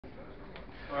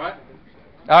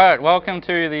Alright, welcome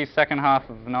to the second half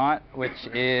of the night, which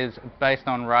is based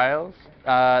on Rails.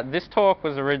 This talk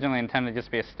was originally intended just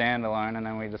to be a standalone, and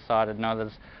then we decided, no,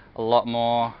 there's a lot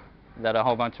more that a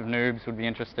whole bunch of noobs would be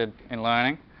interested in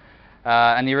learning.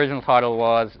 And the original title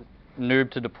was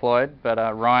Noob to Deployed, but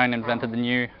Ryan invented the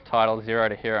new title, Zero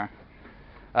to Hero.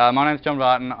 My name's John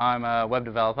Barton, I'm a web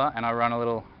developer, and I run a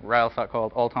little Rails site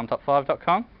called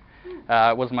alltimetop5.com.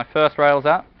 It was my first Rails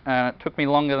app, and it took me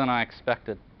longer than I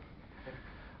expected.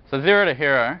 So Zero to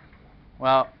Hero,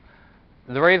 well,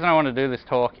 the reason I want to do this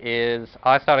talk is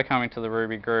I started coming to the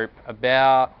Ruby group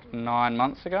about 9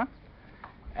 months ago,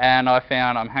 and I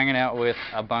found I'm hanging out with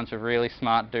a bunch of really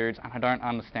smart dudes and I don't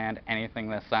understand anything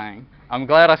they're saying. I'm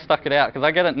glad I stuck it out because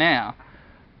I get it now,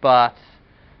 but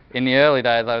in the early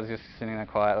days I was just sitting there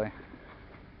quietly.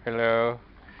 Hello,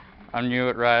 I'm new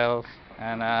at Rails,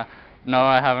 and no,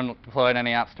 I haven't deployed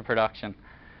any apps to production.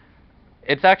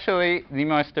 It's actually the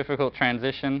most difficult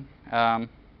transition,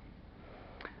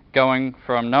 going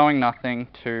from knowing nothing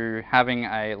to having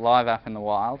a live app in the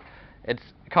wild. It's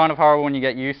kind of horrible when you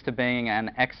get used to being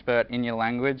an expert in your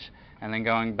language and then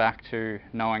going back to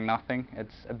knowing nothing.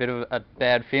 It's a bit of a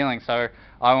bad feeling, so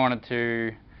I wanted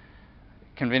to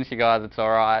convince you guys it's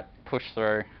alright, push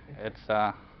through,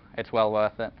 it's well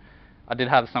worth it. I did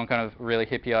have some kind of really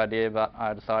hippie idea, but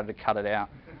I decided to cut it out.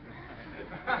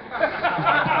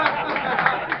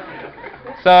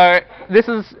 So this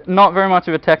is not very much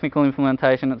of a technical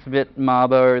implementation. It's a bit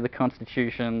Marbo, the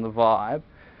Constitution, the vibe.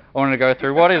 I wanted to go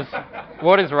through what is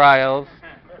Rails,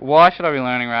 why should I be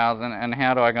learning Rails, and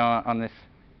how do I go on this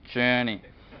journey.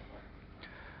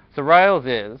 So Rails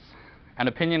is an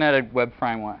opinionated web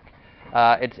framework.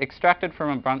 It's extracted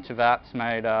from a bunch of apps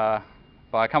made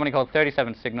by a company called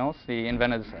 37 Signals. The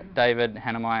inventor's David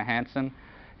Heinemeier Hansen.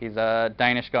 He's a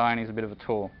Danish guy and he's a bit of a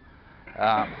tool.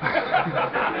 But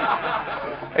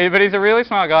he's a really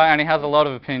smart guy and he has a lot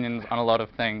of opinions on a lot of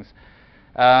things.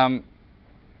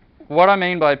 What I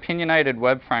mean by opinionated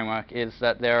web framework is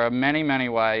that there are many, many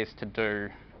ways to do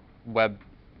web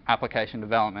application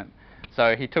development.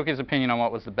 So he took his opinion on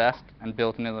what was the best and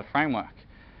built into the framework.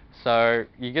 So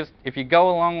if you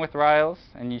go along with Rails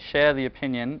and you share the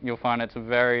opinion, you'll find it's a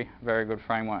very, very good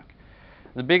framework.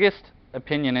 The biggest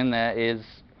opinion in there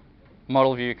is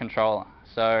model view controller.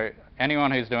 So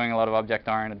anyone who's doing a lot of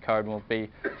object-oriented code will be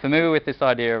familiar with this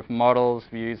idea of models,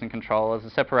 views, and controllers. The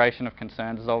separation of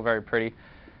concerns is all very pretty.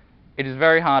 It is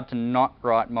very hard to not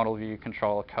write model view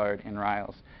controller code in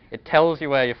Rails. It tells you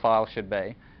where your files should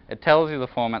be. It tells you the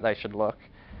format they should look.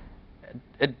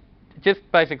 It just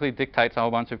basically dictates a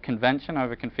whole bunch of convention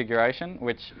over configuration,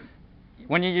 which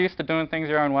when you're used to doing things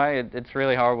your own way, it's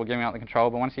really horrible giving out the control,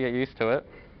 but once you get used to it,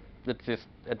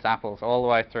 it's apples all the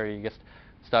way through. You just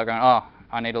start going, oh,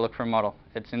 I need to look for a model.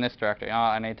 It's in this directory. Oh,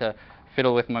 I need to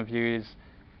fiddle with my views.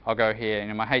 I'll go here. You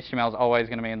know, my HTML is always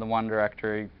going to be in the one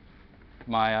directory.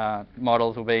 My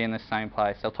models will be in the same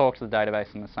place. They'll talk to the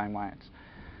database in the same way. It's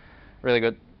really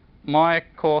good. My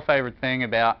core favorite thing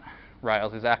about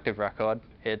Rails is Active Record.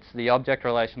 It's the object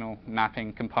relational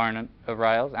mapping component of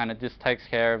Rails, and it just takes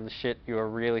care of the shit you are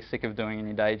really sick of doing in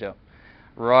your day job.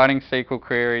 Writing SQL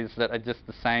queries that are just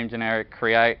the same generic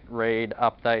create, read,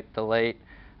 update, delete,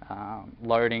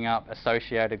 loading up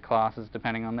associated classes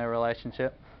depending on their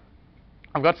relationship.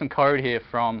 I've got some code here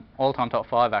from Alltime Top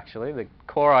 5 actually. The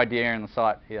core idea in the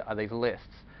site are these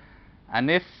lists. And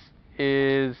this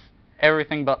is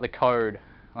everything but the code,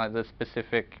 like the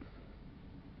specific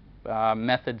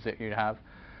methods that you'd have.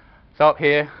 So up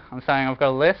here, I'm saying I've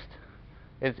got a list.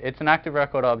 It's an active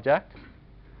record object.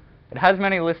 It has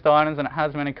many list items and it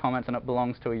has many comments and it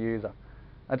belongs to a user.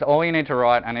 That's all you need to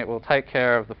write, and it will take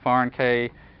care of the foreign key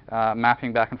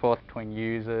mapping back and forth between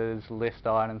users, list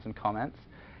items, and comments.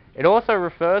 It also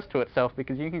refers to itself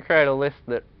because you can create a list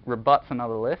that rebuts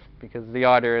another list, because the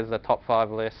idea is the top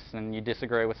 5 lists and you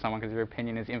disagree with someone because your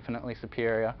opinion is infinitely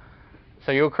superior.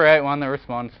 So you'll create one that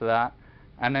responds to that,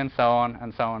 and then so on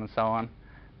and so on and so on.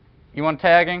 You want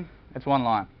tagging? It's one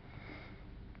line.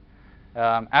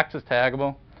 Acts as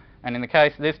taggable, and in the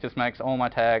case this just makes all my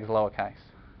tags lowercase.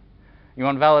 You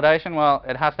want validation? Well,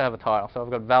 it has to have a title. So I've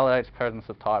got validates presence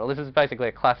of title. This is basically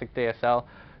a classic DSL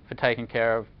for taking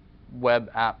care of web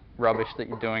app rubbish that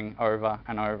you're doing over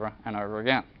and over and over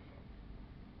again.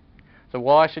 So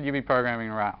why should you be programming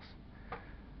in Rails?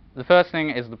 The first thing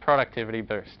is the productivity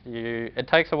boost. It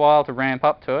takes a while to ramp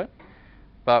up to it,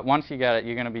 but once you get it,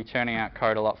 you're going to be churning out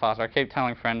code a lot faster. I keep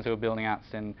telling friends who are building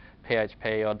apps in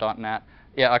PHP or .NET,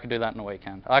 yeah, I could do that in a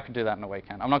weekend. I could do that in a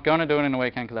weekend. I'm not going to do it in a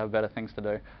weekend because I have better things to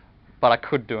do, but I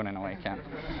could do it in a weekend.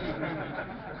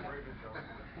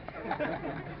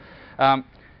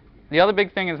 The other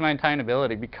big thing is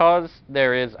maintainability. Because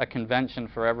there is a convention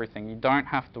for everything, you don't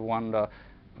have to wonder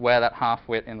where that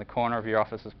half-wit in the corner of your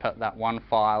office has put that one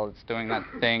file, it's doing that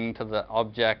thing to the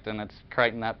object and it's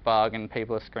creating that bug and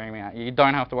people are screaming at you. You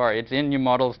don't have to worry. It's in your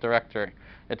models directory.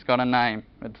 It's got a name.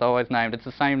 It's always named. It's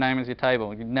the same name as your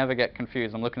table. You never get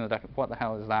confused. I'm looking at the what the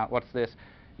hell is that? What's this?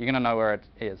 You're going to know where it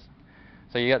is.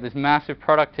 So you get this massive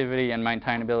productivity and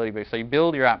maintainability boost. So you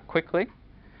build your app quickly,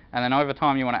 and then over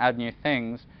time you want to add new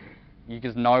things. You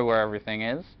just know where everything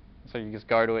is. So you just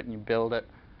go to it and you build it,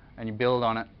 and you build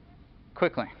on it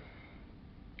quickly.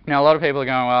 Now a lot of people are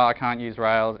going, well, I can't use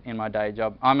Rails in my day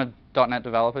job. I'm a .NET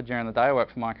developer during the day. I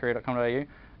work for mycareer.com.au.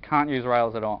 Can't use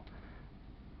Rails at all.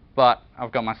 But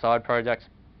I've got my side projects.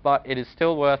 But it is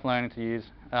still worth learning to use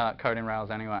code in Rails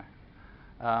anyway.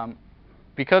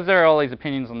 Because there are all these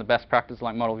opinions on the best practice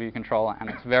like model view controller, and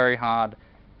it's very hard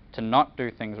to not do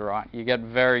things right. You get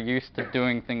very used to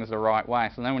doing things the right way.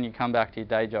 So then when you come back to your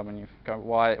day job and you go,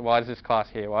 why is this class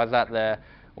here? Why is that there?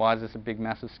 Why is this a big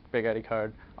mess of spaghetti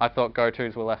code? I thought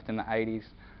gotos were left in the 80s,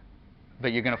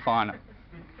 but you're going to find it.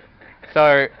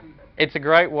 So it's a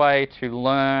great way to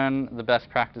learn the best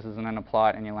practices and then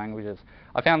apply it in your languages.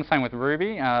 I found the same with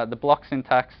Ruby. The block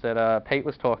syntax that Pete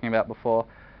was talking about before,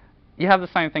 you have the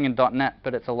same thing in .NET,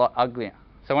 but it's a lot uglier.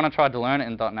 So when I tried to learn it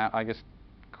in .NET, I just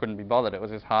couldn't be bothered. It was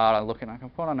just hard. I look at it and I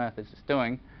go, what on earth is this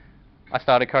doing? I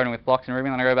started coding with blocks in Ruby,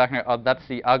 and then I go back and go, oh, that's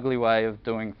the ugly way of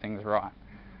doing things right.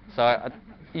 So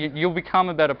you'll become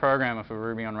a better programmer for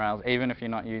Ruby on Rails, even if you're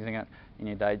not using it in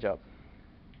your day job.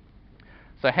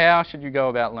 So how should you go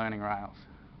about learning Rails?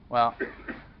 Well,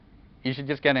 you should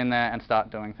just get in there and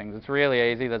start doing things. It's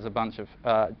really easy. There's a bunch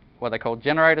of what they call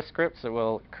generator scripts that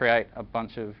will create a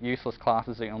bunch of useless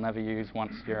classes that you'll never use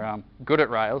once you're good at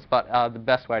Rails, but the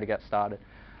best way to get started.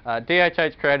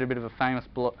 DHH created a bit of a famous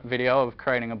video of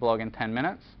creating a blog in 10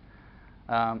 minutes,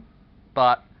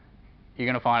 but you're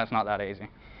going to find it's not that easy.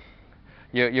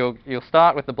 You'll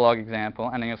start with the blog example,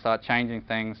 and then you'll start changing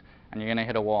things, and you're going to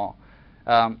hit a wall.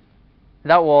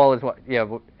 That wall is what,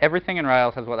 everything in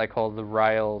Rails has what they call the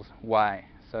Rails way.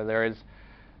 So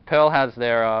Perl has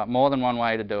more than one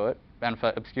way to do it, and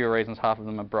for obscure reasons, half of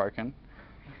them are broken.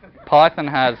 Python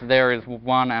has there is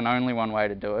one and only one way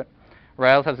to do it.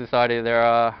 Rails has this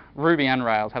idea, Ruby and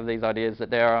Rails have these ideas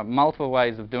that there are multiple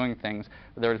ways of doing things,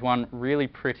 but there is one really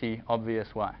pretty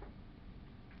obvious way.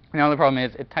 The only problem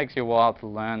is it takes you a while to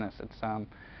learn this.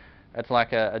 It's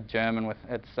like a German with,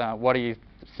 what are you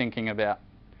thinking about?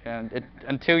 And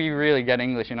until you really get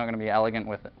English, you're not going to be elegant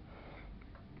with it.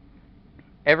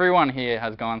 Everyone here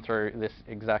has gone through this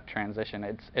exact transition.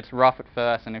 It's rough at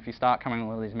first, and if you start coming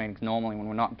to these meetings normally when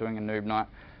we're not doing a noob night,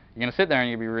 you're going to sit there and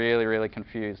you'll be really, really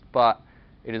confused. But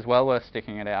it is well worth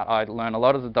sticking it out. I learned a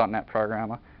lot as a .NET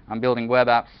programmer. I'm building web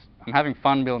apps. I'm having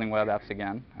fun building web apps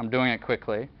again. I'm doing it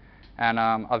quickly. And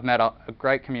I've met a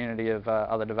great community of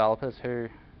other developers who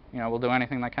will do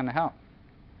anything they can to help.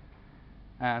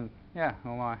 And yeah, who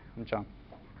am I? I'm John.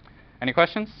 Any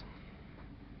questions?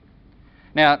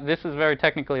 Now, this is very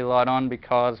technically light on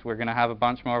because we're going to have a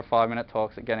bunch more of 5-minute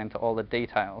talks that get into all the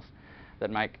details that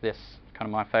make this kind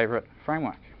of my favorite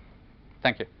framework.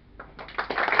 Thank you.